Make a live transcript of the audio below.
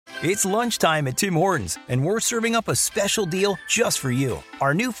It's lunchtime at Tim Hortons, and we're serving up a special deal just for you.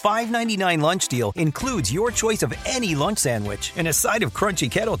 Our new $5.99 lunch deal includes your choice of any lunch sandwich and a side of crunchy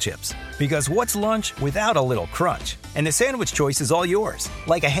kettle chips. Because what's lunch without a little crunch? And the sandwich choice is all yours,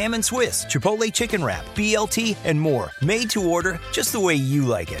 like a ham and Swiss, Chipotle chicken wrap, BLT, and more, made to order just the way you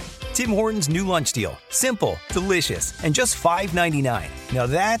like it. Tim Hortons' new lunch deal. Simple, delicious, and just $5.99. Now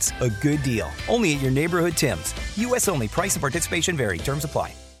that's a good deal. Only at your neighborhood Tim's. U.S. only. Price and participation vary. Terms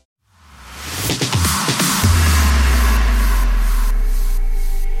apply.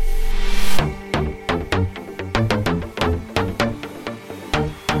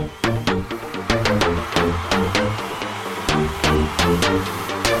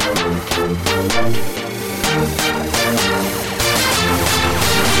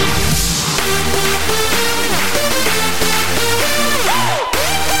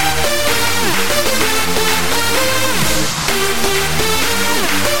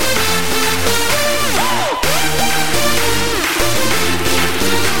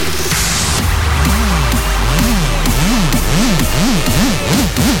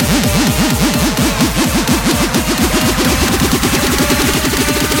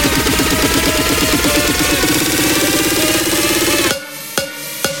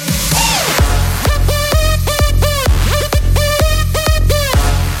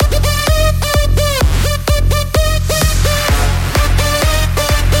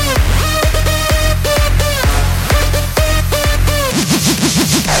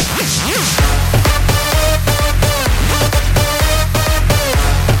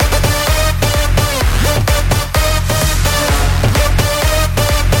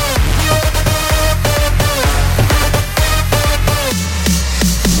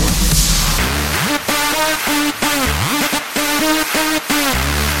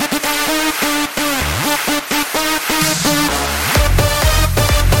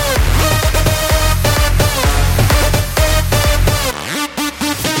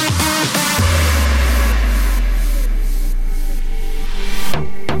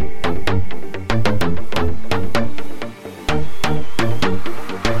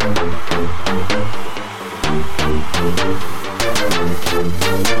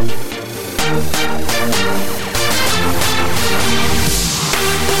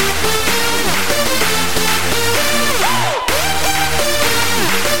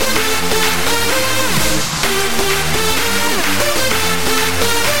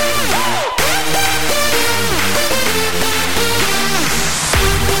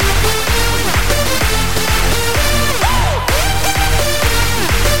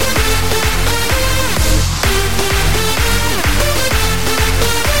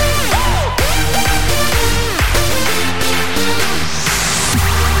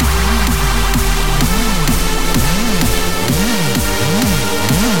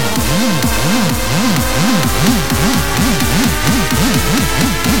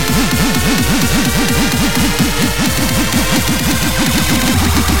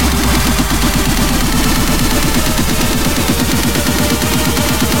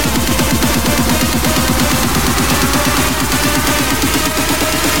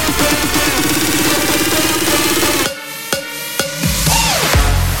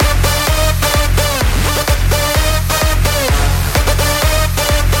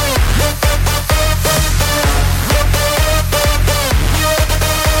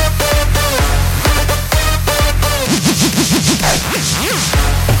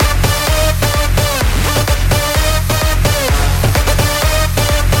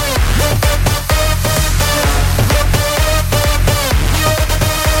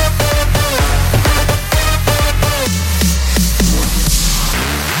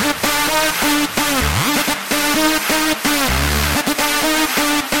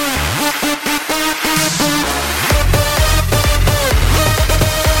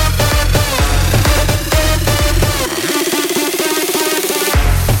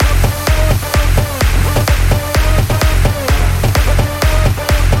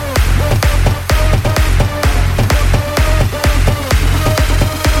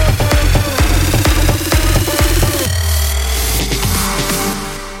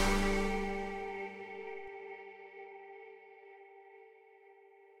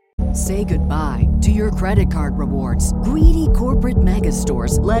 Say goodbye to your credit card rewards. Greedy corporate mega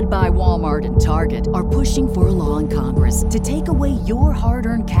stores, led by Walmart and Target, are pushing for a law in Congress to take away your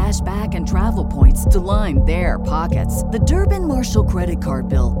hard-earned cash back and travel points to line their pockets. The Durbin-Marshall credit card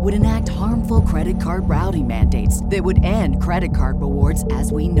bill would enact harmful credit card routing mandates that would end credit card rewards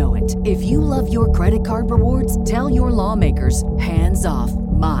as we know it. If you love your credit card rewards, tell your lawmakers, hands off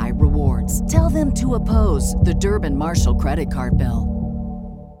my rewards. Tell them to oppose the Durbin-Marshall credit card bill.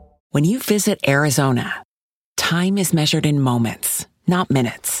 When you visit Arizona, time is measured in moments, not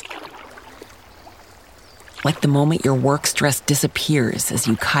minutes. Like the moment your work stress disappears as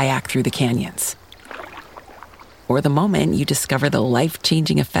you kayak through the canyons. Or the moment you discover the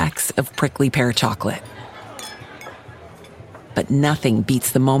life-changing effects of prickly pear chocolate. But nothing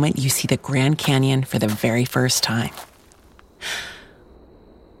beats the moment you see the Grand Canyon for the very first time.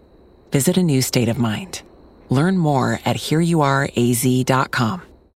 Visit a new state of mind. Learn more at hereyouareaz.com.